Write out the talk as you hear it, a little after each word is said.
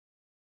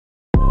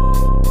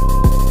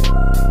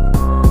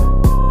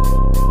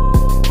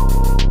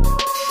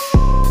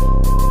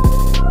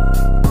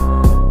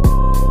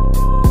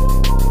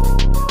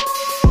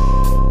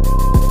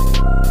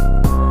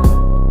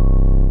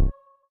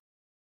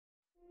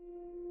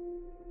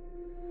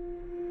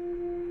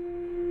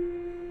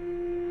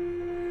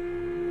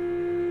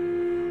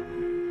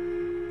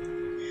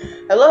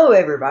Hello,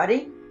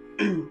 everybody.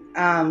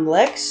 I'm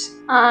Lex.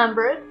 I'm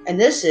Britt. And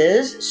this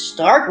is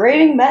Stark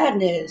Rating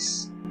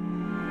Madness.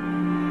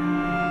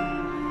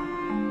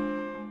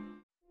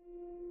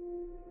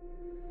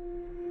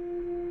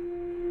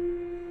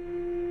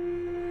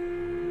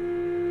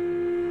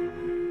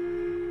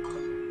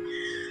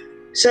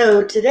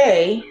 So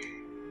today,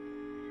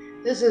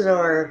 this is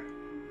our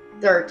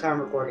third time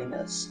recording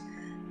this.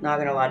 Not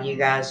gonna lie to you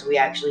guys, we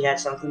actually had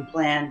something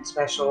planned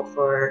special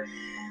for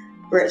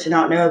Britt to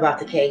not know about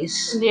the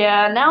case.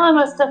 Yeah, now I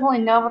must definitely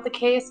know about the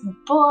case,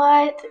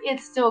 but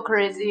it's still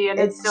crazy and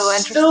it's still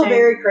interesting. Still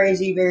very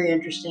crazy, very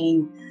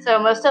interesting. So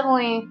most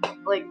definitely,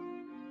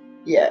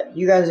 yeah,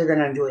 you guys are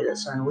gonna enjoy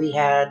this one. We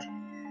had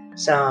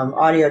some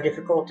audio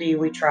difficulty.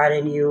 We tried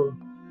a new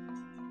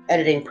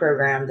editing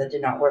program that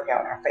did not work out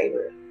in our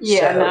favor.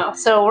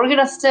 So we're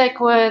gonna stick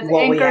with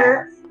what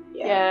Anchor. We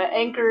have.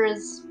 Anchor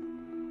is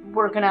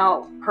working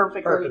out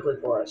perfectly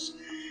for us.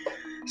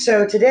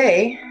 So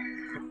today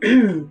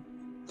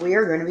we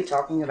are going to be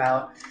talking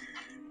about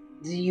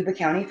the Yuba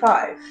County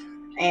 5.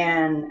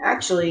 And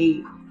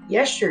actually,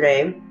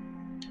 yesterday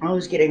I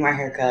was getting my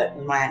hair cut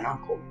with my aunt and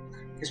uncle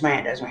because my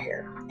aunt does my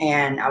hair,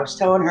 and I was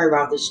telling her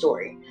about this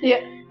story.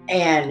 Yeah.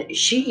 And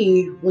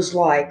she was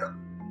like,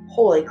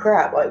 holy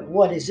crap, like,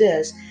 what is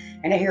this?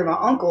 And I hear my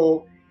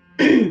uncle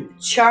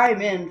chime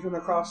in from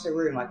across the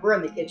room. Like, we're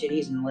in the kitchen,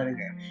 he's in the living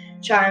room.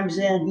 Chimes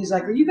in, he's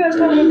like, are you guys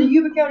talking about the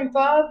Yuba County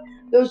 5?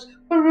 Those,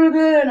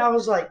 and I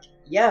was like,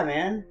 yeah,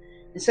 man.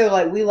 And so,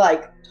 like, we,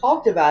 like,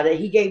 talked about it.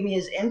 He gave me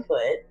his input.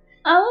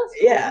 Oh,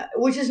 that's cool. Yeah,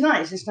 which is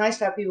nice. It's nice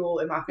to have people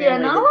in my family. Yeah,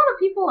 not a lot of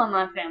people in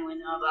my family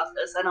know about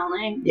this, I don't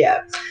think.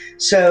 Yeah.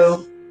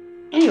 So,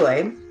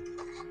 anyway,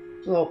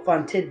 a little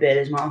fun tidbit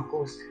is my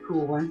uncle's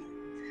cool one.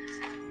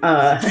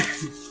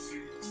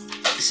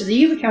 So the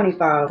Yuba County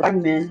 5 are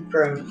men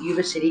from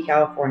Yuba City,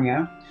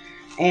 California,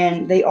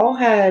 and they all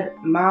had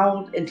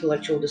mild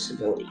intellectual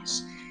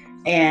disabilities.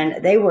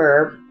 And they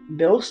were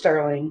Bill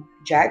Sterling,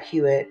 Jack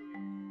Hewitt,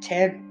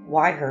 Ted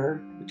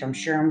Weiher, which I'm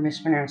sure I'm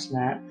mispronouncing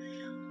that,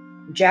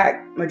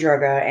 Jack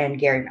Madruga, and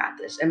Gary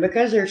Mathis. And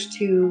because there's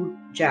two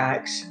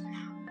Jacks,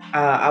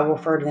 I will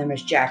refer to them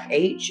as Jack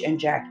H and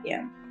Jack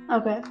M.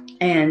 Okay.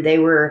 And they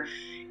were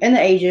in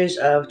the ages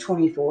of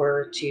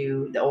 24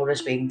 to the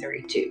oldest being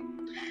 32.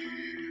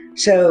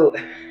 So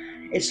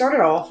it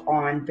started off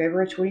on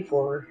February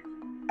 24,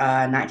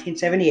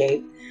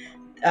 1978.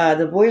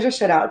 The boys are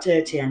set out to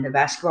attend a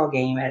basketball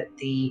game at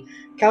the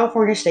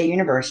California State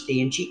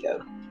University in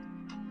Chico.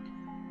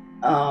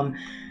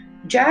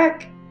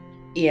 Jack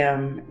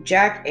M,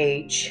 Jack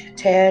H,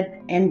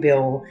 Ted, and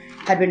Bill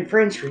had been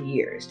friends for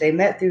years. They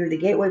met through the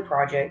Gateway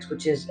Projects,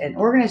 which is an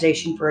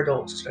organization for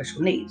adults with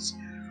special needs.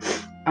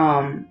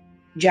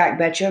 Jack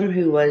Betcham,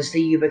 who was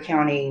the Yuba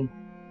County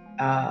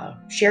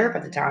sheriff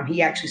at the time,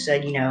 he actually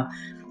said,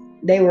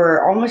 they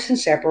were almost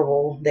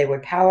inseparable. They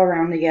would pal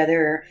around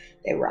together.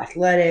 They were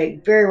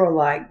athletic, very well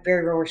liked,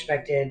 very well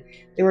respected.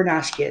 They were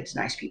nice kids,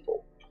 nice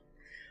people.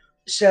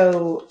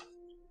 So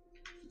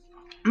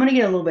I'm going to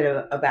get a little bit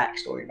of a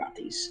backstory about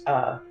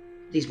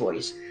these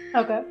boys.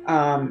 Okay.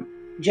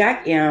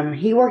 Jack M,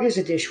 he worked as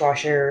a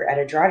dishwasher at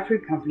a dry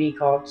food company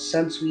called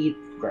Sunsweet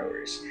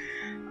Growers.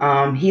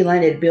 He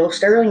landed Bill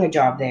Sterling a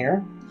job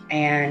there,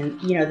 and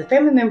the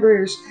family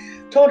members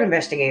told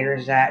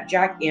investigators that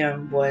Jack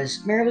M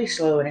was merely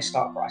slow in his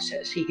thought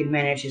process. He could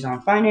manage his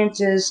own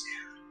finances,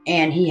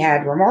 and he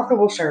had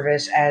remarkable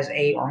service as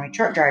a Army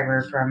truck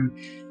driver from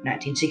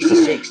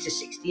 1966 to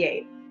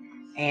 68.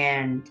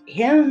 And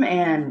him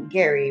and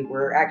Gary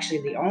were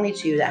actually the only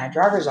two that had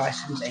driver's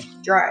license and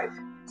could drive.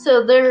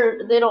 So they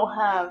don't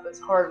have as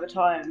hard of a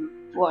time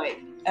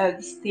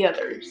as the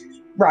others.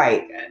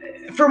 Right.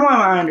 From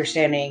my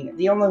understanding,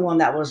 the only one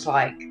that was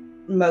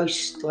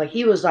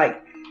he was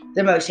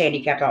the most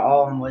handicapped of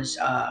all of them was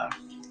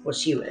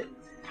Hewitt.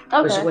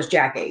 Okay. Was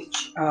Jack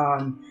H.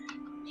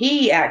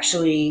 He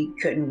actually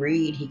couldn't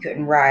read, he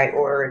couldn't write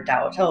or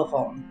dial a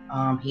telephone.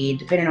 He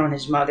depended on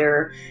his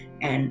mother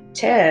and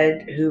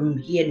Ted, whom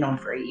he had known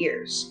for 8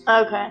 years.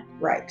 Okay.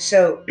 Right.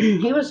 So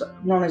he was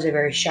known as a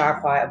very shy,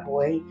 quiet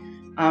boy.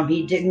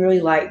 He didn't really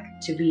like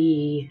to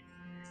be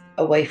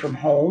away from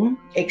home,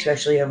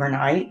 especially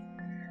overnight,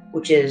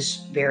 which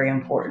is very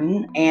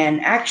important.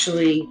 And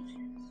actually,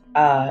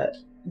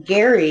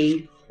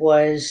 Gary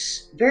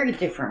was very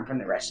different from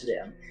the rest of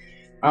them.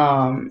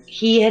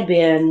 He had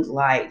been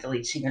the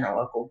lead singer in a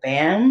local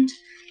band,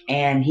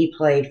 and he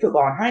played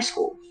football in high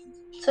school.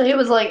 So he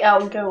was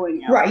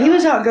outgoing. Right, he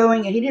was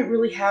outgoing, and he didn't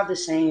really have the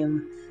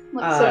same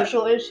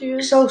social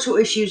issues? Social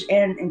issues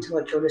and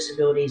intellectual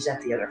disabilities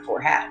that the other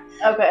four had.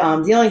 Okay.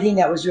 The only thing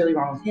that was really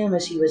wrong with him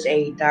is he was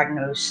a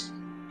diagnosed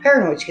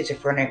paranoid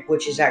schizophrenic,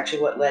 which is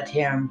actually what led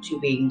him to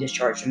being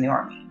discharged from the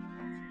Army.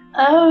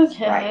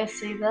 Okay, Right.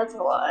 see, that's a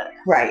lot.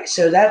 Right.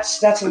 So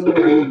that's a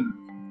little.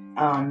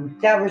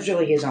 That was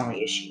really his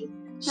only issue. I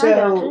got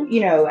So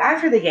you.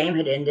 after the game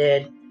had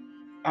ended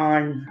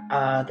on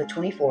the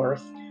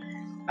 24th,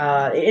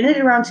 it ended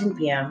around 10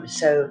 p.m.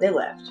 So they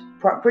left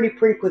pretty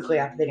quickly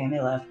after the game.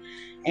 They left,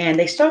 and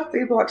they stopped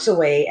 3 blocks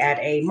away at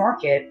a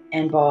market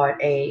and bought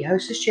a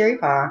Hostess cherry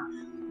pie,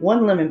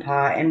 one lemon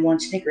pie, and one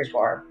Snickers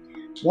bar,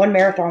 one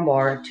marathon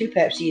bar, two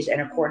Pepsis,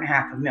 and a quart and a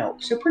half of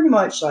milk. So pretty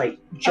much like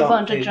A junk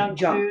bunch of food, junk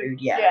junk food.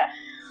 food, yeah.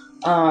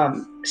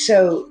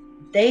 So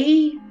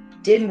they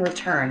didn't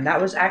return. That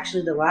was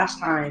actually the last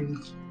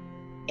time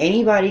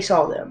anybody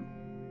saw them.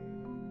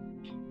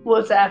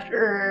 Was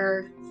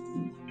after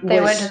they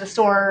went to the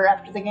store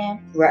after the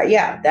game? Right,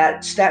 yeah.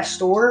 That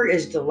store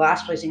is the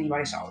last place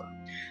anybody saw them.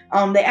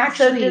 They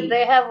actually. So did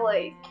they have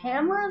like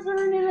cameras or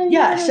anything?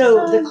 Yeah.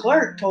 So the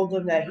clerk told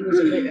them that he was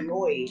a bit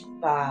annoyed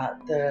by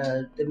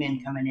the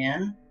men coming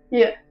in.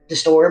 Yeah. The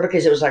store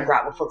because it was like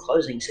right before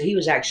closing, so he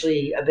was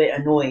actually a bit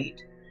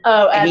annoyed.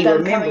 Oh, and at he them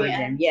remembered coming in.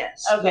 them.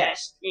 Yes. Okay.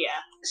 Yes. Yeah.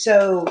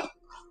 So.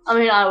 I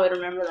mean, I would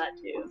remember that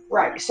too.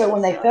 Right. So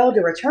when they failed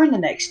to return the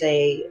next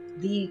day,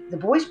 the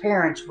boys'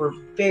 parents were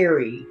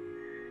very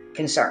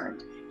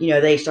concerned.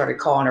 They started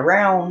calling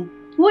around.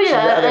 Well, to the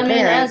yeah, other I mean,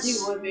 parents. as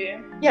you would be.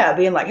 Yeah,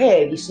 being like,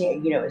 hey, have you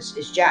seen,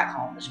 is Jack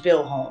home? Is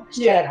Bill home? Is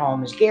Ted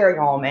home? Is Gary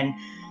home? And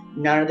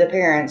none of the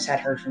parents had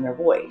heard from their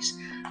boys.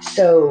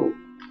 So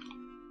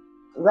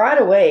right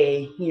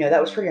away,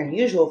 that was pretty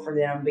unusual for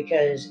them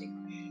because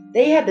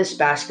they had this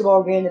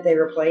basketball game that they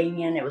were playing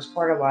in. It was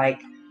part of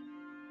like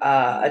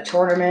a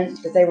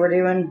tournament that they were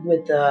doing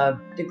with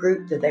the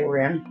group that they were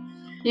in.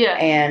 Yeah.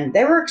 And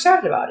they were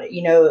excited about it.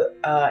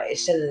 It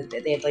said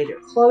that they had laid their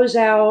clothes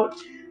out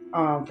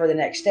for the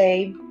next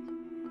day,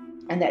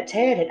 and that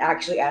Ted had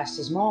actually asked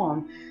his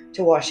mom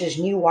to wash his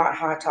new white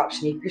high top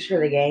sneakers for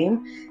the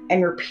game,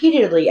 and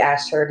repeatedly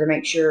asked her to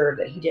make sure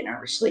that he didn't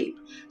oversleep.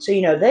 So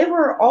they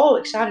were all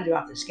excited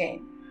about this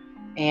game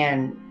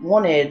and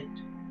wanted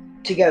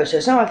to go. So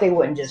it's not like they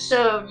wouldn't just.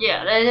 So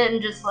yeah, they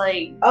didn't just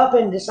like up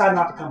and decide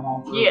not to come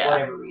home for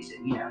whatever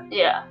reason,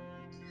 Yeah.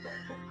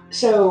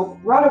 So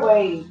right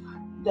away,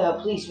 the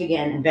police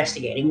began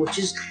investigating, which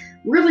is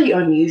really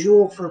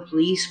unusual for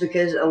police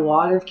because a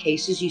lot of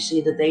cases you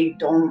see that they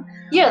don't.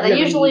 Yeah, they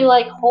usually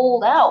like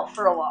hold out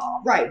for a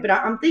while. Right, but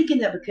I'm thinking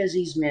that because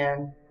these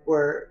men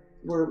were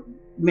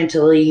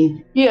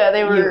mentally. Yeah,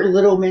 they were a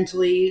little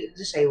mentally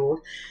disabled.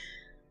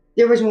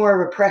 There was more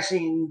of a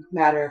pressing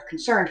matter of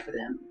concern for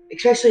them,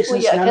 especially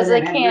since none of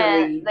them had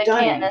really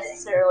done anything.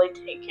 Necessarily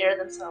take care of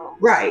themselves.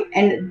 Right,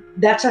 and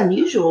that's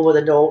unusual with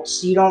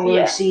adults. You don't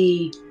really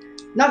see,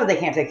 not that they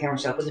can't take care of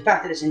themselves, but the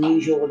fact that it's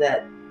unusual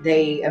that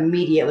they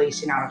immediately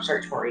send out a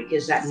search party,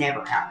 because that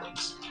never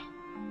happens.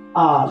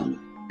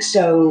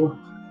 So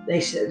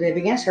they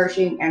began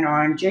searching, and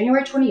on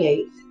January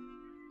 28th,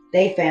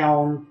 they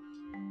found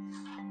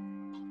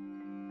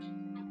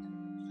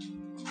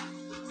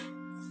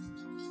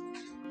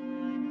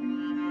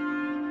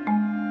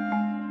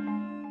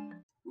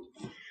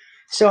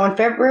So on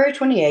February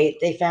 28th,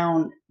 they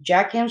found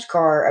Jack M's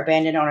car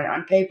abandoned on an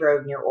unpaved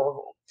road near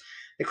Orville.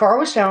 The car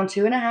was found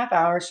 2.5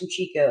 hours from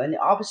Chico in the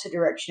opposite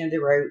direction of the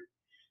road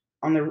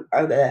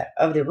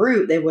of the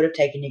route they would have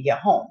taken to get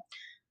home.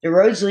 The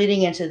roads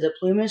leading into the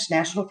Plumas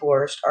National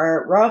Forest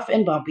are rough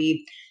and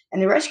bumpy,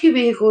 and the rescue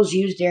vehicles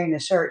used during the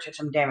search had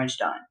some damage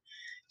done.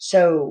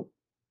 So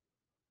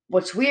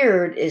what's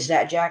weird is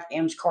that Jack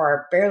M's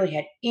car barely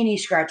had any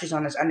scratches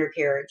on its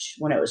undercarriage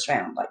when it was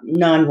found, like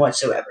none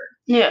whatsoever.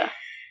 Yeah.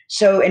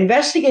 So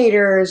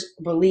investigators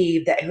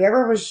believe that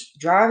whoever was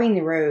driving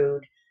knew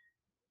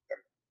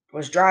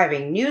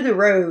the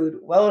road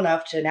well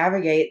enough to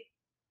navigate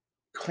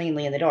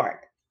cleanly in the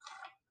dark.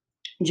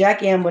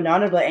 Jack M would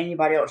not have let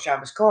anybody else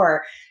drive his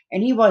car,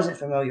 and he wasn't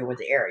familiar with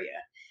the area.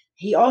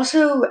 He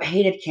also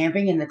hated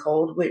camping in the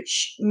cold,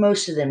 which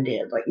most of them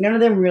did. Like, none of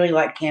them really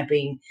liked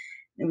camping.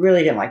 They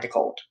really didn't like the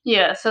cold.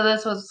 Yeah, so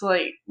this was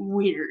like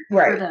weird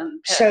for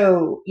them.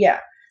 So, yeah.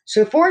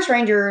 So forest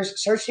rangers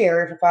searched the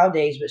area for 5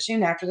 days, but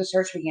soon after the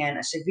search began,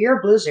 a severe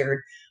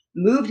blizzard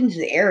moved into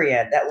the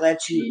area that led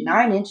to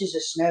 9 inches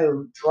of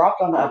snow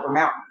dropped on the upper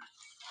mountain.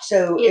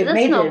 So it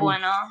made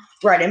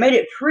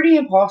it pretty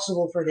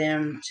impossible for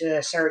them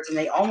to search, and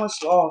they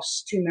almost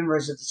lost 2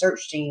 members of the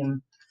search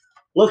team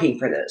looking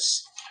for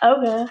this.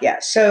 Okay. Yeah.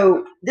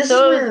 So this is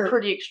where,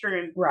 pretty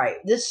extreme. Right.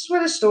 This is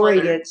where the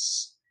story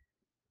gets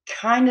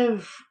kind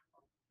of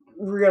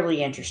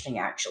really interesting,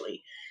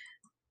 actually.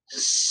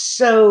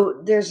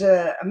 So there's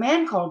a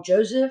man called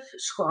Joseph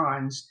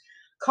Scrons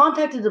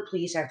contacted the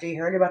police after he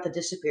heard about the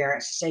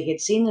disappearance to say he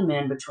had seen the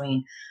men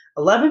between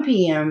 11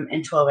 p.m.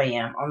 and 12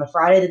 a.m. on the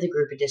Friday that the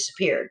group had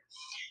disappeared.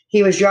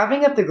 He was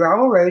driving up the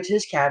gravel road to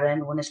his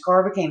cabin when his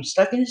car became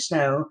stuck in the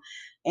snow,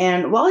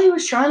 and while he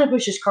was trying to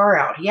push his car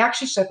out, he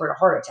actually suffered a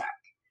heart attack.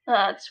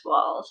 That's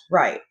wild.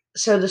 Right.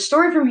 So the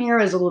story from here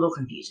is a little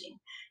confusing.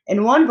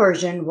 In one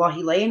version, while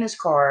he lay in his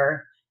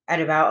car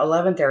at about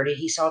 11:30,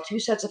 he saw 2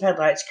 sets of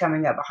headlights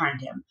coming up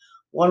behind him.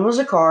 One was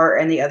a car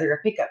and the other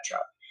a pickup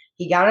truck.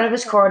 He got out of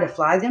his car to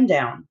flag them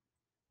down.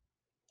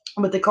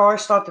 but the car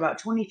stopped about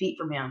 20 feet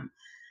from him.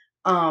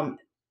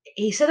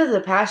 He said that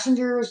the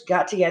passengers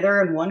got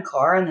together in one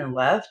car and then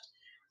left.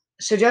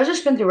 So Joseph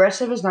spent the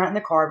rest of his night in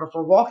the car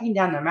before walking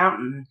down the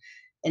mountain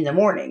in the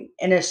morning.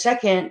 In a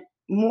second,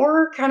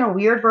 more kind of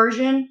weird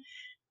version,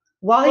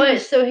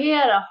 so he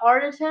had a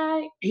heart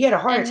attack? He had a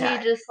heart and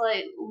attack. He just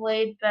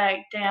laid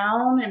back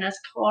down in his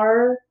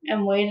car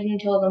and waited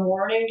until the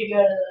morning to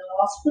go to the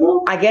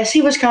hospital? I guess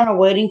he was kind of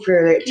waiting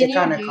for it to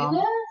kind of come.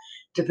 That?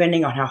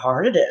 Depending on how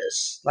hard it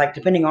is, like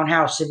depending on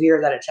how severe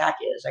that attack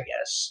is, I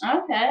guess.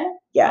 Okay.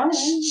 Yes.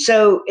 Okay.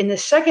 So in the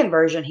second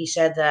version, he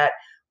said that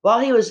while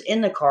he was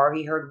in the car,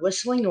 he heard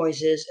whistling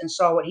noises and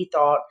saw what he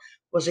thought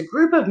was a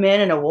group of men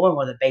and a woman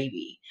with a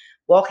baby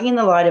walking in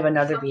the light of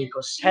another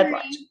vehicle's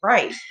headlights.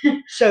 Right.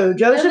 So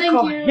Joseph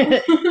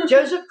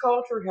Joseph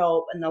called for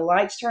help, and the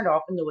lights turned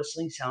off and the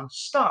whistling sound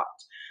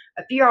stopped.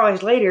 A few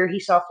hours later, he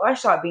saw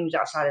flashlight beams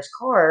outside his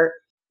car.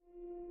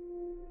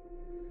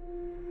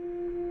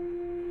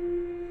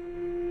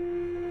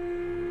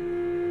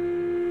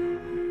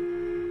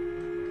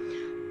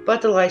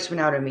 But the lights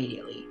went out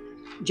immediately.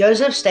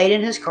 Joseph stayed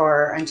in his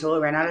car until it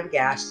ran out of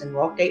gas and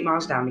walked 8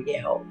 miles down to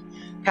get help,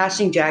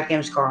 passing Jack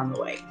M's car on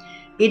the way.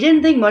 He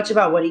didn't think much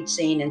about what he'd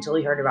seen until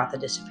he heard about the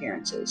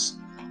disappearances.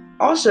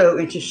 Also,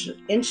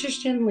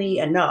 interestingly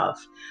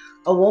enough,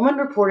 a woman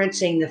reported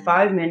seeing the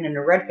 5 men in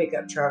a red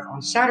pickup truck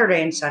on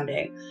Saturday and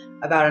Sunday,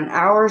 about an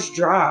hour's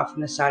drive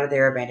from the side of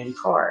their abandoned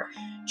car.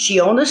 She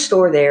owned a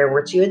store there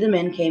where 2 of the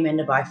men came in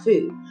to buy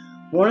food.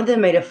 One of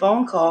them made a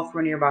phone call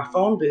from a nearby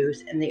phone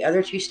booth, and the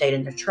other 2 stayed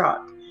in the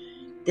truck.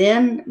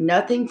 Then,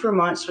 nothing for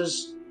months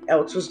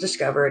else was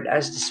discovered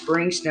as the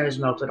spring snows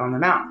melted on the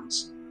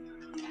mountains.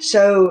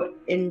 So,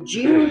 in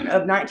June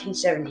of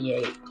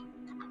 1978,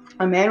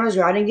 a man was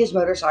riding his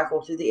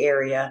motorcycle through the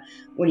area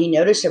when he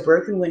noticed a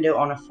broken window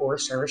on a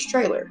Forest Service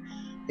trailer.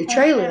 The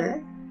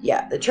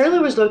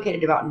trailer was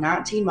located about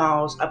 19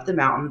 miles up the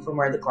mountain from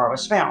where the car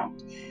was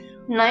found.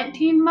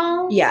 19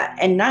 miles? Yeah,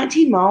 and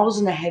 19 miles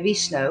in the heavy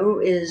snow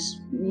is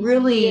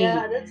really...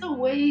 Yeah, that's a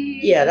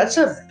ways. Yeah, that's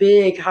a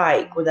big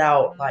hike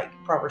without, like,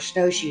 proper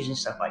snowshoes and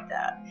stuff like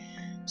that.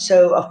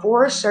 So a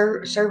Forest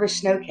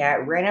Service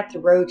snowcat ran up the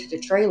road to the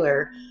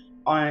trailer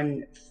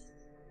on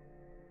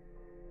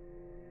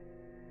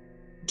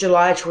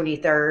July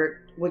 23rd,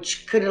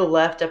 which could have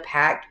left a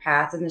packed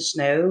path in the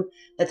snow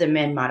that the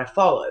men might have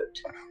followed.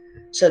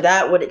 So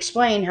that would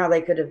explain how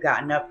they could have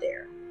gotten up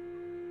there.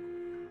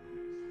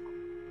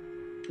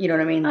 You know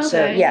what I mean?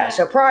 Okay,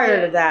 so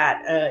prior to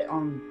that,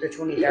 on the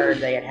 23rd,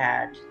 they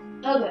had...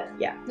 Okay.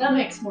 Yeah. That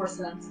makes more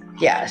sense.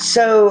 Yeah,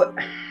 so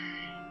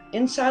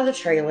inside the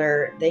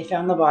trailer, they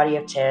found the body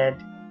of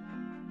Ted.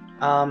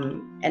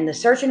 And the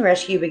search and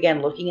rescue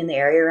began looking in the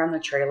area around the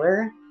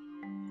trailer.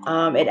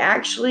 It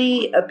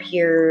actually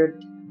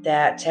appeared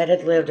that Ted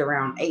had lived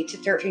around 8 to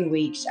 13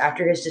 weeks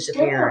after his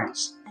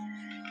disappearance.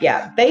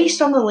 Yeah,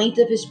 based on the length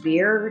of his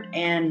beard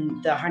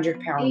and the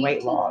 100-pound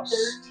weight loss.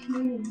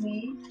 13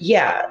 weeks?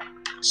 Yeah.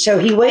 So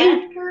he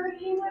weighed... After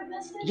he went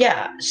missing?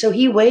 Yeah, so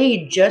he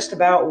weighed just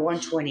about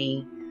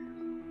 120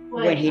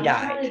 when he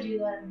died. I'm trying to do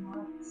that in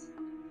months.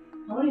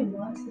 How many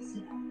months is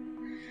it?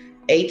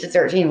 8 to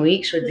 13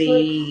 weeks would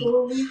be... Like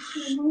 4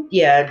 weeks a month?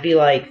 Yeah, it'd be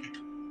like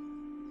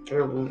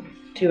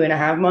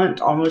 2.5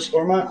 months, almost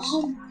 4 months.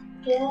 Oh my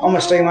God.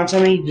 Almost 3 months,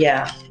 I mean,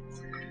 yeah.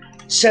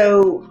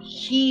 So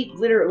he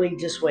literally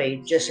just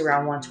weighed just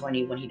around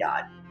 120 when he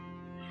died.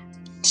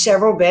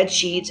 Several bed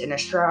sheets and a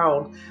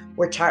shroud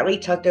were tightly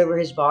tucked over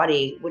his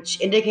body, which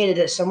indicated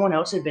that someone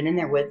else had been in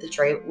there with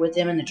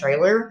him in the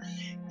trailer,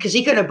 because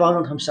he couldn't have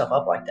bundled himself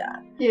up like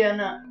that. Yeah,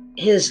 no.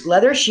 His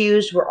leather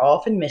shoes were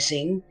often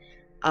missing.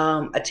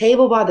 A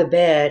table by the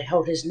bed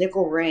held his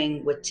nickel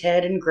ring with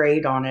Ted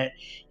engraved on it,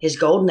 his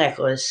gold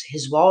necklace,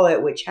 his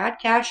wallet, which had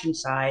cash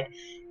inside,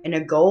 and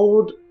a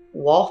gold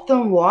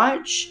Waltham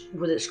watch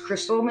with its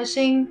crystal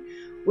missing,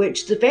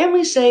 which the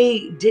family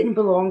say didn't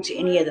belong to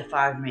any of the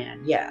 5 men.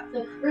 Yeah.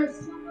 The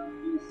crystal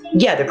was missing?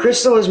 Yeah, the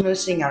crystal is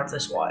missing out of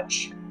this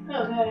watch.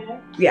 Okay.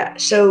 Yeah,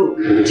 so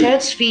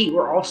Ted's feet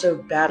were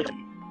also battered.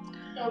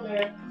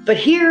 Okay. But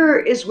here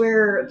is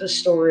where the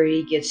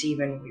story gets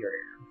even weirder.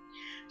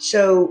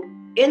 So,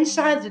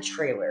 inside the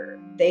trailer,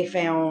 they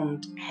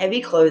found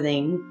heavy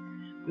clothing,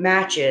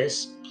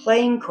 matches,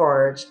 playing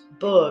cards,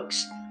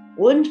 books,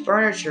 wooden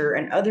furniture,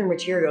 and other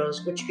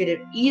materials which could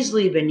have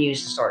easily been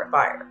used to start a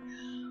fire.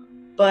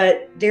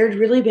 But there had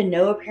really been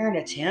no apparent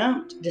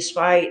attempt,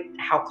 despite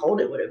how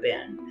cold it would have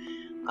been.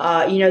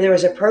 There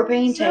was a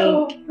propane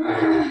tank.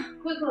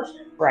 Quick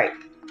question. Right.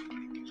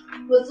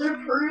 Was there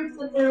proof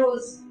that there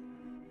was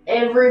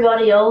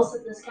everybody else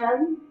at this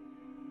cabin?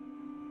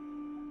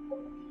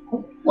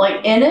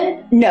 Like, in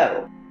it?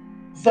 No.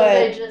 So but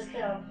they just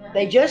found him?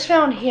 They just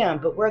found him,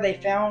 but where they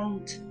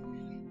found...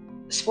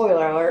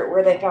 Spoiler alert,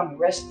 where they found the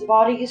rest of the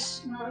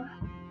bodies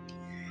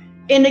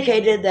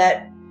indicated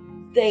that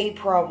they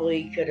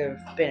probably could have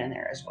been in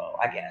there as well,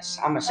 I guess.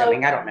 I'm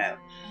assuming. Okay. I don't know.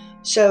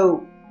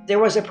 So there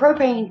was a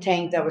propane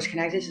tank that was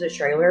connected to the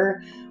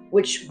trailer,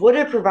 which would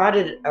have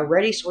provided a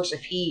ready source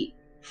of heat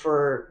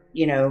for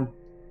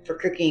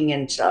cooking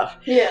and stuff.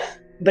 Yeah.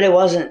 but it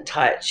wasn't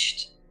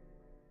touched.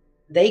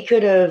 They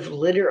could have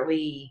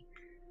literally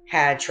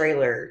had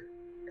trailer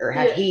or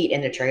had heat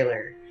in the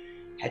trailer,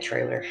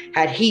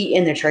 had heat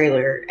in the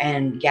trailer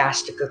and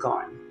gas to cook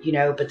on,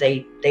 but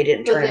they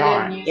didn't turn it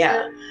on.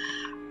 Yeah.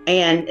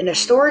 And in a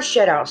storage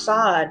shed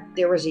outside,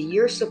 there was a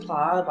year's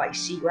supply of like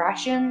sea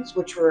rations,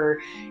 which were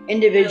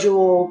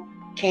individual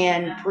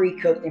canned,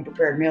 pre-cooked, and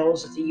prepared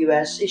meals that the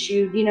U.S.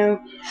 issued.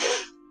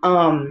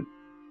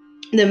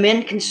 The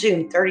men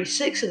consumed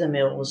 36 of the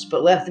meals,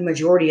 but left the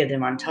majority of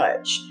them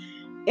untouched.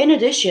 In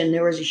addition,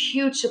 there was a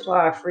huge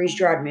supply of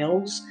freeze-dried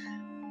meals,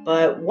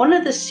 but one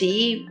of the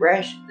sea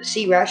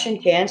ration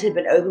cans had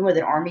been opened with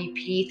an Army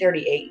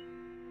P-38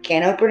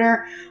 can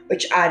opener,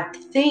 which I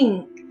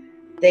think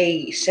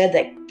they said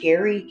that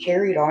Gary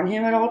carried on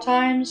him at all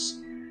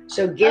times.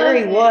 So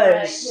Gary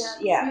was,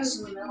 right. He was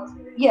in the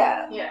military.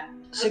 Yeah.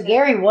 So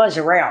Gary was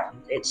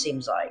around, it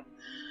seems like.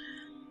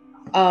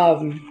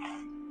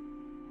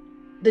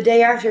 The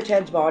day after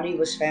Ted's body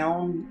was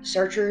found,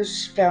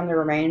 searchers found the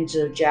remains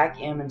of Jack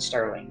M. and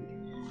Sterling.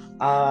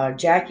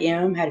 Jack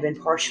M. had been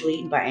partially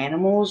eaten by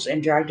animals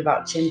and dragged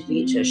about 10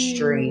 feet to a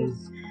stream.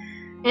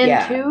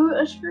 To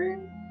a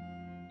stream?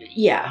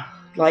 Yeah,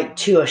 like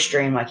to a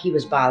stream, like he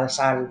was by the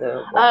side of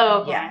the water.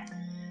 Oh, okay. Yeah.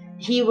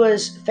 He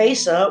was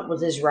face up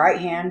with his right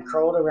hand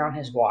curled around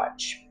his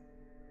watch.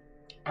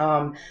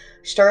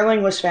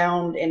 Sterling was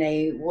found in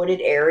a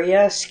wooded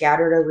area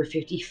scattered over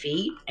 50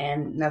 feet,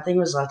 and nothing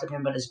was left of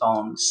him but his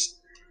bones.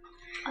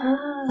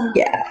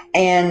 Yeah.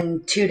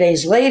 And 2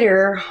 days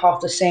later,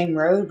 off the same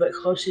road but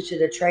closer to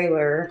the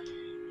trailer,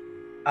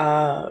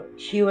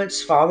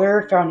 Hewitt's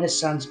father found his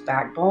son's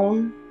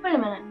backbone. Wait a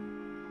minute.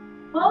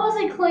 Why was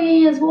he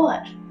cleaning his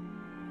watch?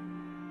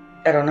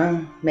 I don't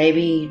know.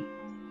 Maybe.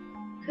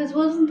 Because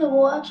wasn't the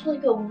watch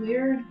like a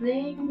weird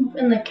thing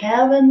in the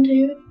cabin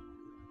too?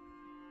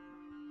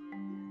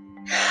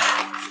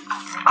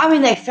 I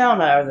mean, they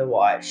found out of the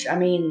watch. I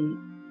mean,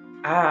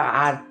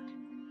 I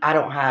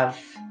don't have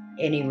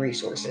any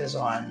resources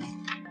on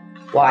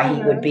why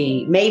he would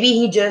be. Maybe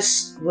he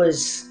just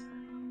was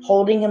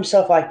holding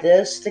himself like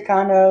this to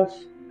kind of.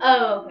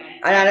 Oh, okay.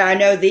 I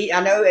know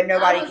and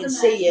nobody can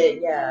see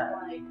it. Yeah.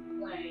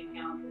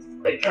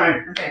 Like trying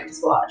to protect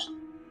his watch.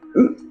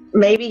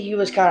 Maybe he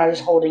was kind of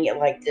just holding it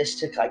like this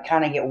to like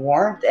kind of get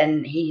warmth,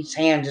 and his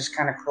hand just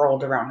kind of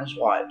curled around his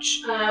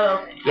watch. Oh,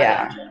 okay.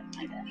 Yeah.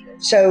 I gotcha.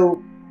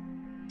 So.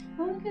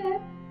 Okay.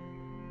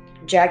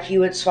 Jack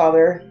Hewitt's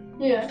father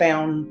Yeah.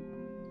 found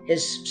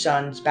his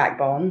son's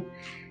backbone,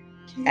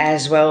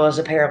 as well as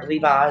a pair of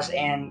Levi's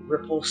and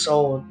Ripple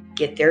Sole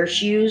Get Their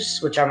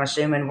shoes, which I'm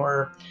assuming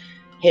were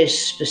his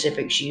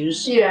specific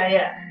shoes.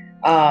 Yeah.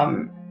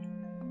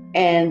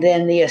 And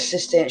then the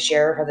assistant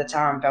sheriff at the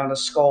time found a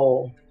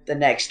skull the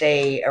next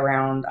day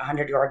around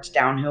 100 yards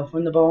downhill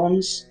from the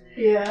bones.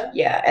 Yeah.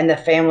 Yeah, and the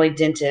family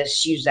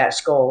dentist used that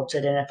skull to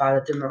identify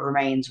that the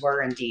remains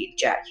were indeed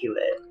Jack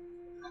Hewitt.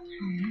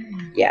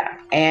 Yeah,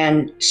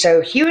 and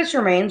so Hewitt's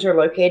remains are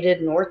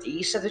located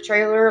northeast of the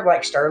trailer,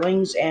 like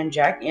Sterling's and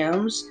Jack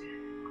M's.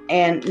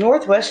 And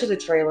northwest of the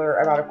trailer,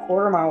 about a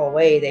quarter mile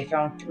away, they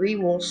found 3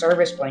 wool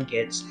service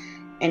blankets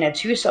and a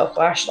 2-cell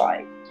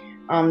flashlight.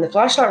 The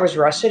flashlight was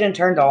rusted and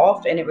turned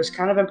off, and it was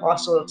kind of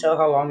impossible to tell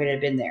how long it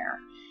had been there.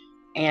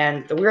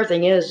 And the weird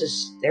thing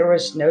is there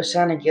was no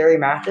sign of Gary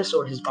Mathis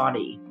or his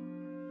body.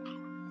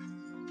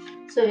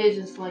 So he's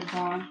just like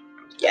gone?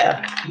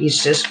 Yeah,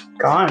 he's just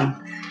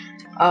gone.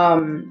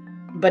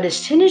 But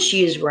his tennis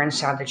shoes were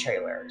inside the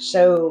trailer.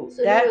 So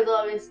that he was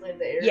obviously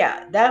there.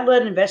 Yeah, that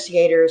led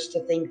investigators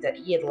to think that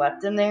he had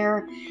left them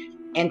there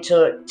and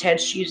took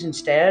Ted's shoes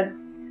instead,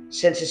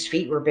 since his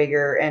feet were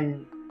bigger,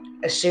 and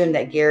assumed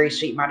that Gary's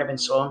feet might have been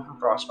swollen from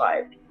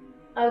frostbite.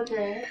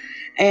 Okay.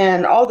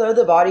 And although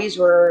the bodies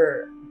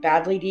were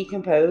badly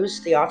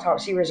decomposed, the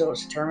autopsy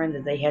results determined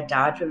that they had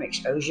died from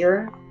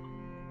exposure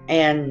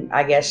and,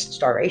 I guess,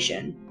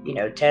 starvation.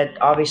 Ted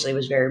obviously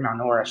was very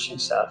malnourished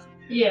and stuff.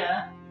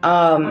 Yeah.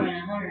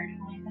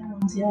 120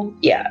 pounds, yeah.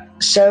 Yeah.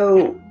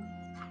 So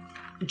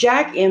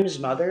Jack M's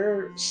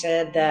mother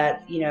said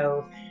that,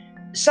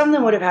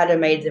 something would have had to have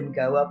made them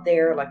go up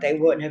there. Like, they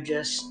wouldn't have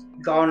just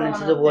gone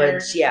into the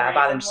woods,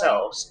 by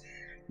themselves.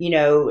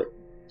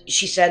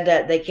 She said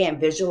that they can't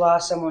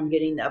visualize someone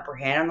getting the upper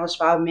hand on those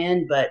 5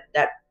 men, but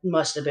that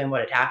must have been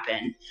what had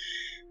happened.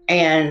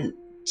 And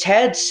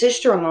Ted's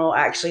sister-in-law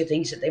actually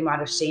thinks that they might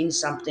have seen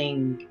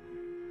something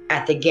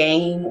at the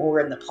game or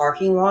in the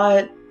parking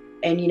lot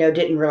and,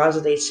 didn't realize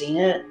that they'd seen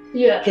it.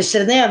 Yeah. Because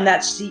to them,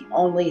 that's the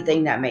only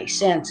thing that makes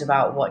sense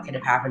about what could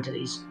have happened to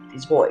these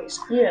boys.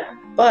 Yeah.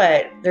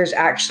 But there's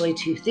actually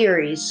 2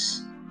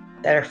 theories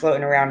that are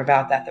floating around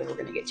about that we're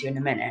going to get to in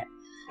a minute.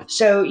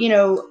 So,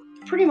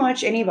 pretty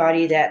much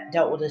anybody that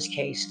dealt with this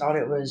case thought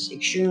it was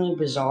extremely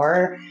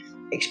bizarre,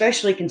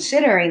 especially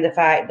considering the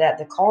fact that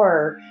the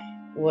car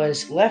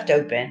was left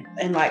open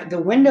and, like,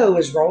 the window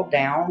was rolled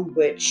down,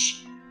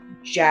 which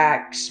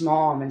Jack's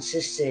mom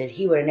insisted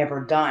he would have never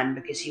done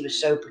because he was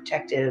so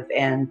protective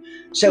and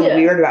so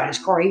weird about his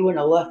car. He wouldn't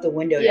have left the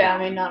window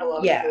down. I mean, not a lot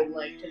of people would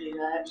like to do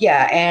that.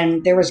 Yeah,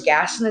 and there was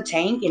gas in the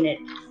tank and it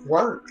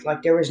worked.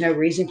 Like, there was no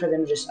reason for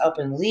them to just up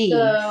and leave.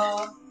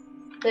 So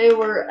they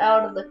were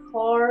out of the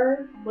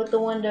car with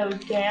the window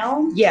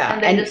down. Yeah,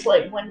 and they just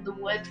like went to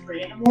the woods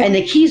randomly. And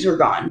the keys were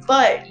gone.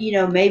 But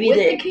maybe with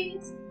the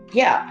keys.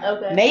 Yeah.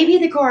 Okay. Maybe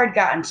the car had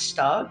gotten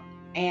stuck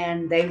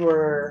and they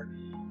were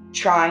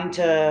trying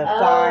to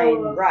find.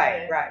 Okay.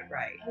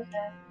 Right.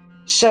 Okay.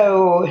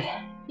 So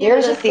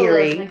there's a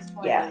theory.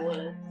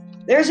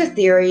 There's a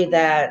theory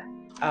that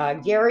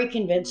Gary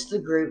convinced the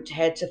group to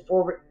head to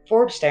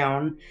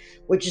Forbstown,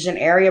 which is an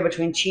area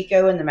between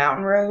Chico and the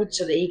mountain road,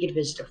 so that he could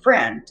visit a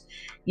friend.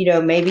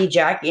 Maybe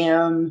Jack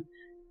M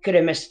could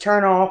have missed a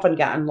turnoff and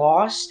gotten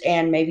lost,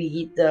 and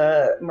maybe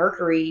the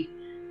Mercury,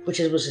 which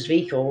was his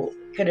vehicle,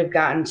 could have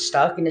gotten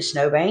stuck in a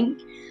snowbank,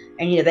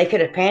 and they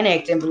could have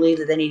panicked and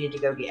believed that they needed to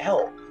go get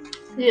help.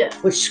 Yeah.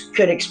 Which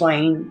could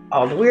explain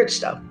all the weird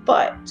stuff.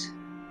 But,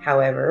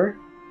 however,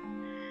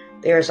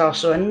 there's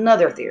also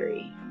another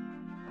theory.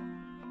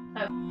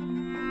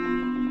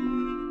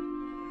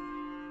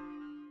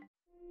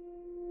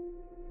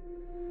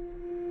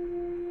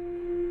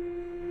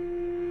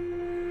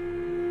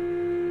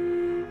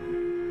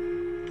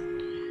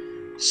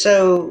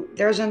 So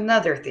there's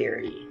another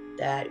theory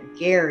that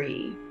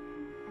Gary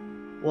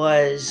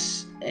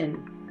was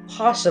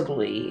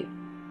possibly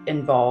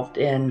involved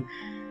in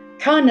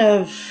kind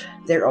of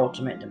their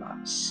ultimate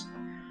demise.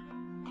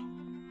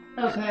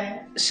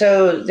 Okay.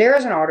 So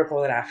there's an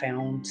article that I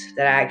found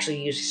that I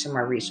actually used some of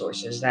my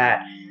resources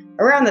that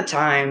around the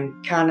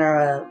time kind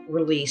of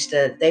released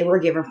that they were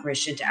given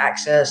permission to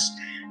access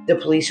the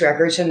police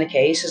records in the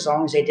case as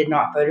long as they did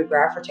not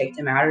photograph or take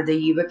them out of the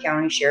Yuba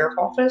County Sheriff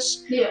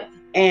Office. Yeah.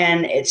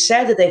 And it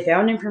said that they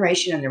found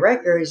information in the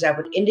records that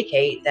would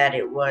indicate that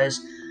it was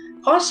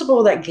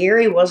possible that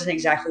Gary wasn't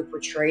exactly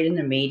portrayed in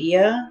the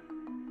media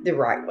the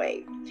right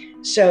way.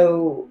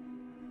 So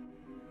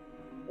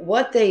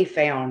what they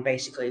found,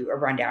 basically, a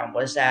rundown,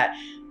 was that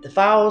the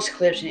files,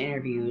 clips, and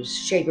interviews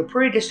showed a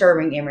pretty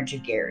disturbing image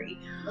of Gary.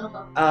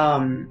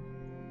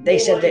 They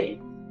said that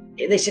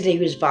he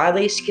was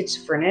violently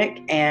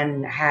schizophrenic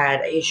and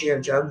had a history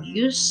of drug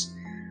use,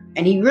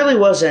 and he really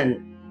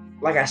wasn't,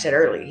 like I said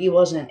earlier, he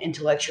wasn't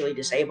intellectually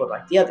disabled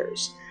like the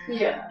others.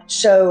 Yeah.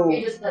 So,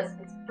 he just has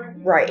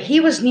schizophrenia. Right, he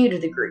was new to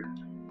the group.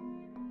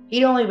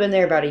 He'd only been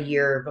there about a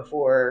year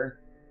before,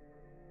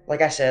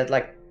 like I said,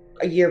 like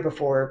a year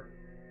before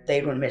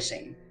they went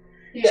missing.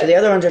 Yeah. So the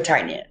other ones are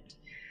tight-knit.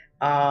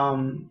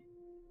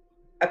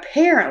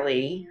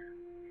 Apparently,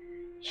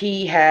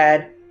 he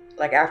had,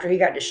 like, after he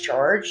got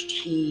discharged,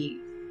 he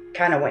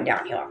kind of went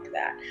downhill after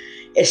that.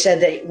 It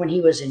said that when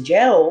he was in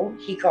jail,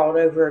 he called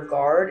over a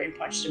guard and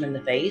punched him in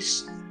the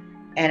face.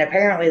 And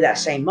apparently that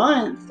same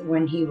month,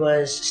 when he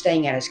was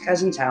staying at his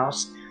cousin's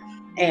house,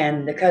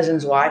 and the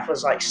cousin's wife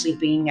was like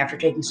sleeping after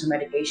taking some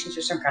medications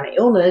for some kind of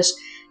illness,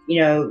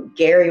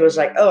 Gary was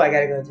like, oh, I got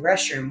to go to the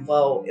restroom.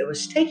 Well, it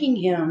was taking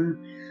him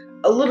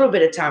a little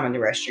bit of time in the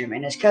restroom,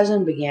 and his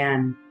cousin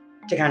began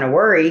to kind of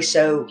worry.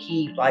 So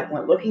he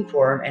went looking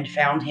for him and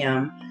found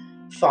him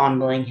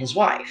fondling his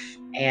wife.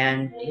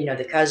 And,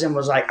 the cousin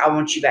was like, I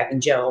want you back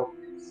in jail,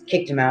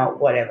 kicked him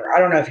out, whatever. I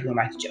don't know if he went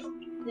back to jail.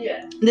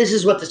 Yeah. This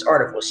is what this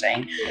article was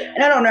saying. Yeah.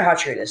 And I don't know how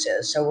true this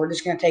is. So we're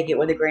just going to take it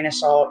with a grain of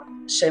salt,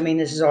 assuming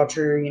this is all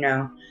true,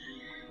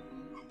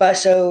 But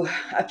so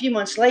a few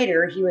months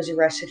later, he was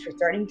arrested for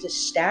threatening to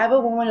stab a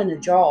woman in the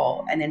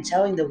jaw and then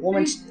telling the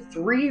woman's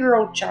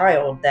 3-year-old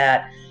child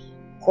that,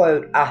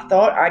 quote, I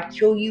thought I'd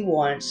kill you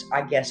once.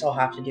 I guess I'll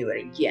have to do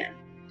it again.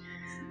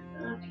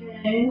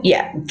 Okay.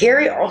 Yeah.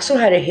 Gary also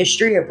had a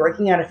history of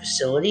breaking out of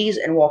facilities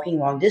and walking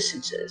long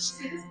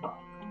distances.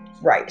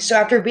 Right. So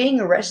after being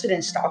arrested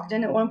in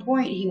Stockton at one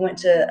point, he went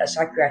to a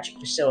psychiatric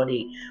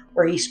facility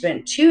where he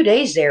spent 2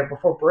 days there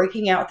before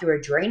breaking out through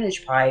a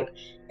drainage pipe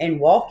and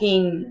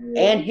walking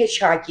and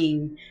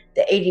hitchhiking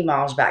the 80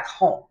 miles back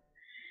home.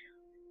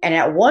 And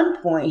at one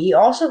point, he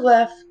also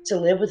left to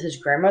live with his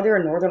grandmother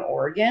in Northern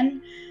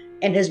Oregon,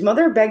 and his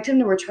mother begged him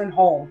to return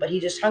home, but he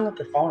just hung up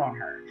the phone on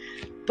her.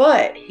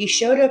 But he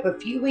showed up a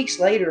few weeks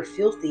later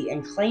filthy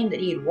and claimed that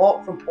he had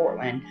walked from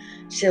Portland,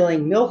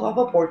 stealing milk off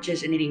of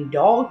porches and eating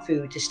dog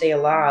food to stay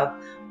alive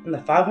on the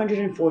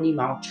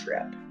 540-mile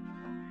trip.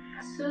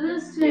 So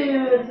this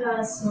dude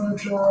has some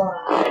drive.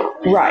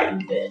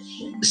 Right.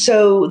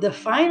 So the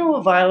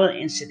final violent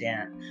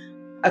incident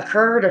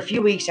occurred a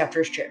few weeks after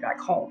his trip back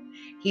home.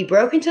 He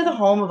broke into the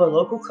home of a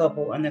local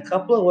couple, and the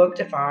couple awoke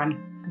to find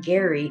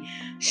Gary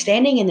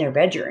standing in their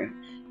bedroom.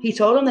 He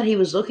told them that he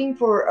was looking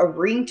for a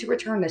ring to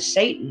return to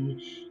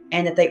Satan,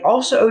 and that they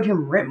also owed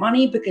him rent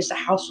money because the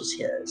house was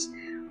his,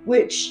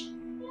 which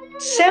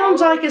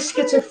sounds like a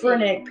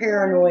schizophrenic,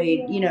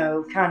 paranoid,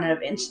 kind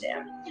of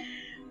incident.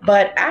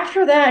 But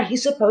after that, he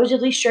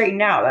supposedly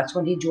straightened out. That's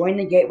when he joined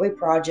the Gateway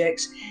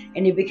Projects,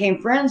 and he became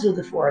friends with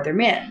the 4 other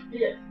men.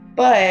 Yeah.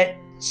 But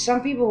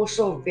some people were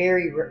still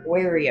very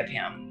wary of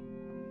him.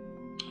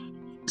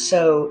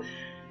 So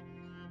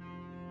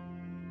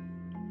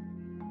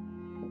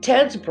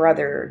Ted's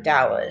brother,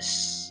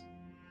 Dallas,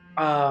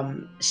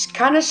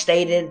 kind of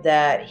stated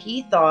that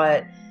he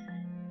thought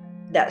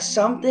that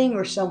something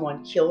or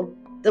someone killed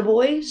the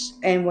boys.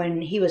 And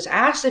when he was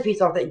asked if he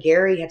thought that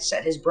Gary had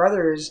set his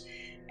brothers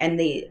and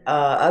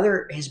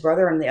his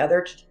brother and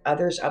the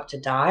others up to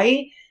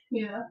die,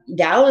 Yeah.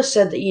 Dallas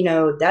said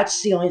that,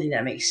 that's the only thing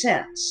that makes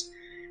sense.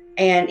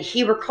 And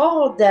he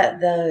recalled that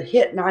the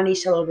hit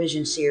 90s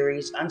television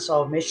series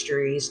Unsolved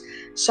Mysteries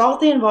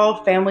sought the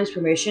involved family's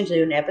permission to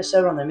do an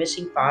episode on the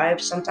missing five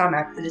sometime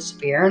after the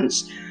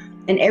disappearance,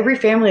 and every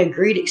family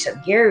agreed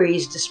except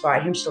Gary's,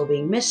 despite him still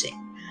being missing.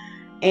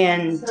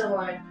 And so,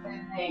 like, they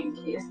think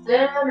he's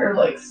dead or,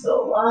 like,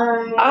 still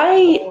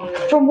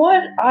alive? From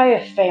what I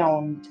have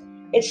found,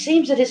 it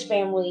seems that his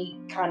family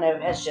kind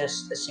of has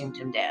just assumed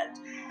him dead.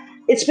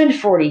 It's been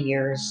 40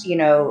 years,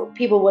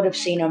 people would have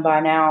seen him by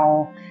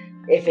now.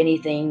 If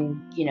anything,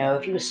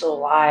 if he was still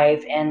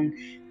alive. And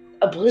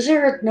a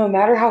blizzard, no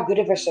matter how good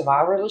of a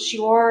survivalist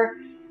you are,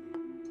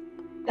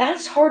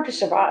 that's hard to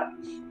survive.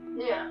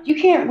 Yeah.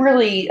 You can't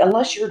really,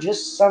 unless you're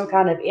just some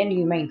kind of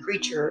inhumane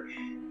creature,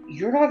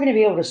 you're not going to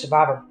be able to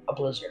survive a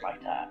blizzard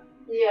like that.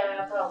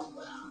 Yeah,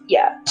 probably.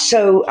 Yeah,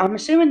 so I'm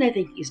assuming they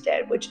think he's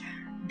dead, which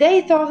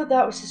they thought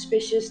that was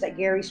suspicious, that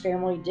Gary's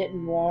family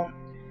didn't want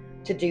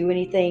to do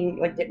anything,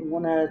 like didn't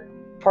want to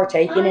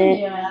partake in it.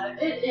 Yeah,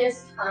 it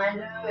is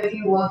kind of, if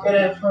you look at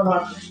it from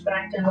a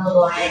perspective of,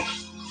 like,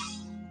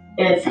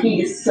 if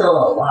he's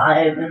still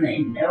alive and they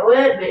know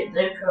it, but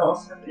they could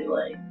also be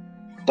like...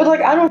 But, like,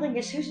 I don't think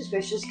it's too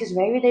suspicious, because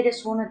maybe they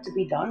just want it to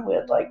be done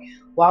with. Like,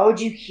 why would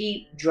you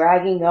keep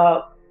dragging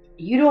up?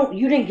 You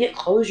didn't get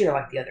closure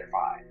like the other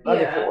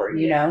four,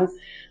 you know?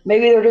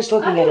 Maybe they're just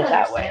looking at it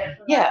that way.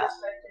 Yeah.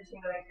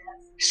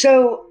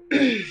 So,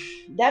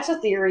 that's a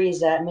theory, is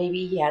that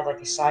maybe he had,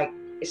 like, a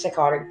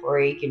psychotic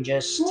break and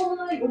just... Well,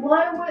 like,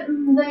 why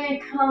wouldn't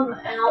they come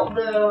out,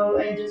 though,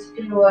 and just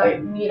be like,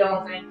 we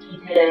don't think he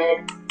did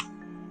it,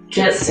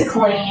 just to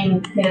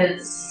claim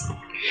his...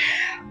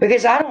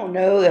 Because I don't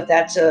know if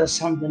that's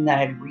something that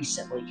had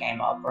recently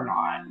came up or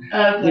not.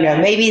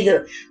 Okay.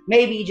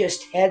 Maybe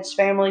just Ted's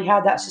family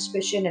had that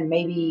suspicion, and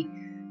maybe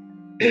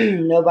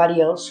nobody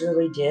else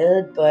really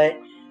did. But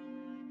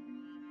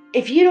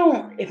if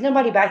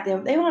nobody back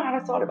then, they might not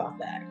have thought about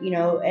that,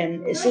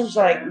 And it seems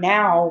like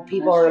now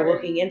people are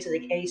looking into the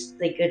case.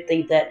 They could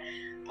think that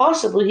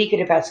possibly he could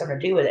have had something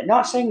to do with it.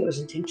 Not saying it was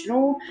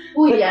intentional.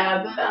 Well,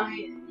 yeah, but I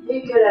mean,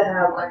 he could have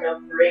had like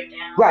a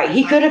breakdown. Right,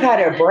 he could have had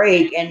a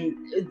break, and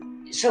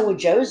so with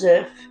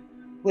Joseph,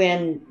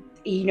 when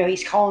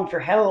he's calling for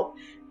help,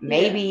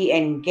 maybe,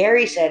 and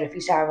Gary said if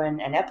he's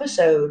having an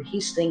episode,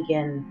 he's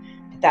thinking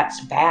that's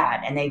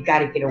bad and they've got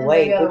to get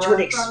away, which would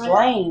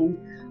explain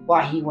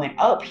why he went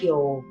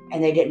uphill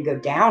and they didn't go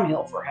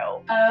downhill for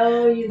help.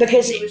 Oh,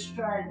 because he was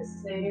trying to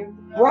save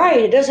them. Right,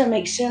 it doesn't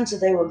make sense that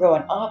they were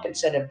going up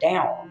instead of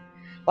down.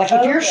 Like,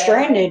 if you're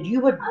stranded, you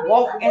would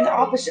walk in the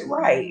opposite.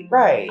 Right.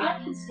 I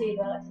can see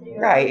that too.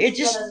 Right.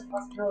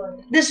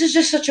 This is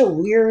just such a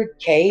weird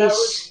case.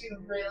 That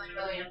would be really,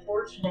 really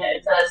unfortunate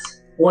if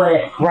that's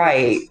what.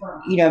 Right.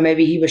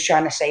 Maybe he was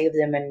trying to save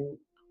them and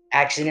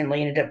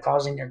accidentally ended up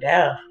causing their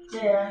death.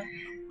 Yeah.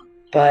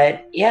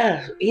 But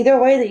yeah,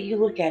 either way that you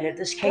look at it,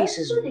 this case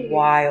is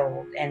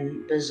wild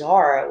and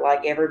bizarre,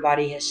 like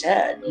everybody has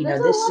said.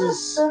 This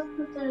is stuff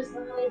that there's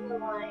not even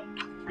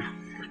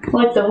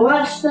like the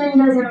watch thing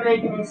doesn't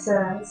make any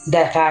sense.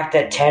 The fact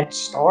that Ted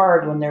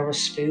starved when there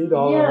was food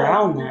all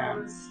around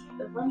them.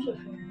 A bunch of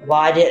food.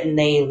 Why didn't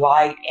they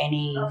light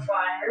any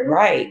fire?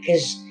 Right,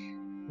 because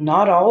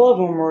not all of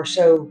them were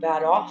so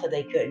bad off that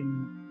they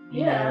couldn't.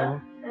 You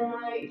know.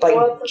 And like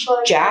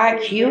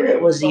Jack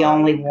Hewitt was the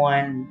only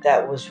one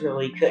that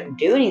couldn't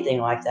do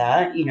anything like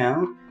that.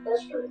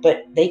 That's true.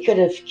 But they could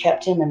have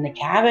kept him in the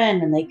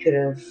cabin, and they could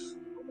have.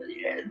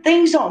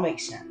 Things don't make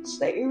sense.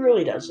 It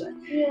really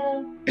doesn't.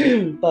 Yeah.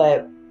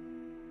 But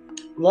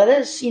let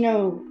us,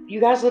 you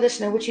guys let us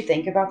know what you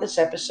think about this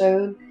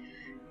episode.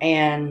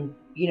 And,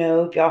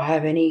 if y'all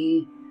have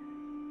any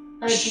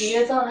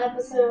ideas on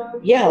episodes.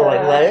 Yeah,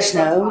 let us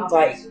know.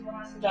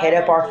 Hit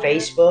up our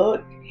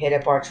Facebook, hit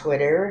up our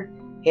Twitter,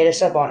 hit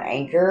us up on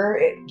Anchor.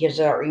 It gives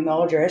our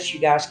email address. You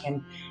guys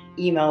can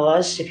email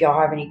us if y'all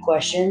have any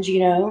questions,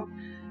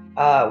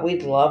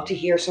 We'd love to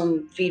hear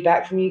some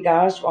feedback from you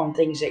guys on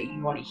things that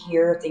you want to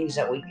hear, things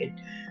that we could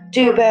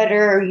do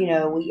better.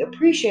 We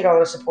appreciate all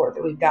the support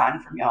that we've gotten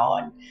from y'all.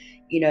 And,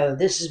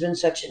 this has been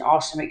such an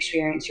awesome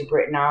experience for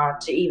Britt and I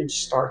to even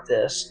start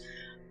this.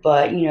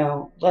 But,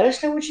 let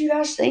us know what you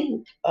guys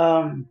think,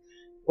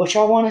 what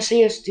y'all want to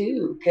see us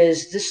do,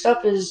 because this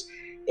stuff is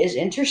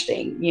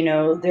interesting.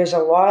 There's a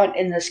lot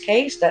in this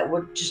case that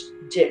just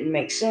didn't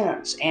make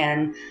sense.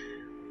 And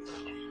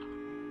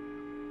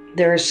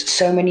there's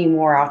so many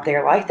more out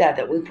there like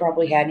that we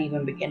probably hadn't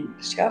even begun to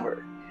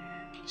discover.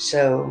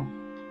 So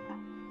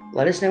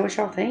let us know what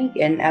y'all think.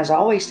 And as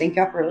always, thank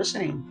y'all for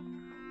listening.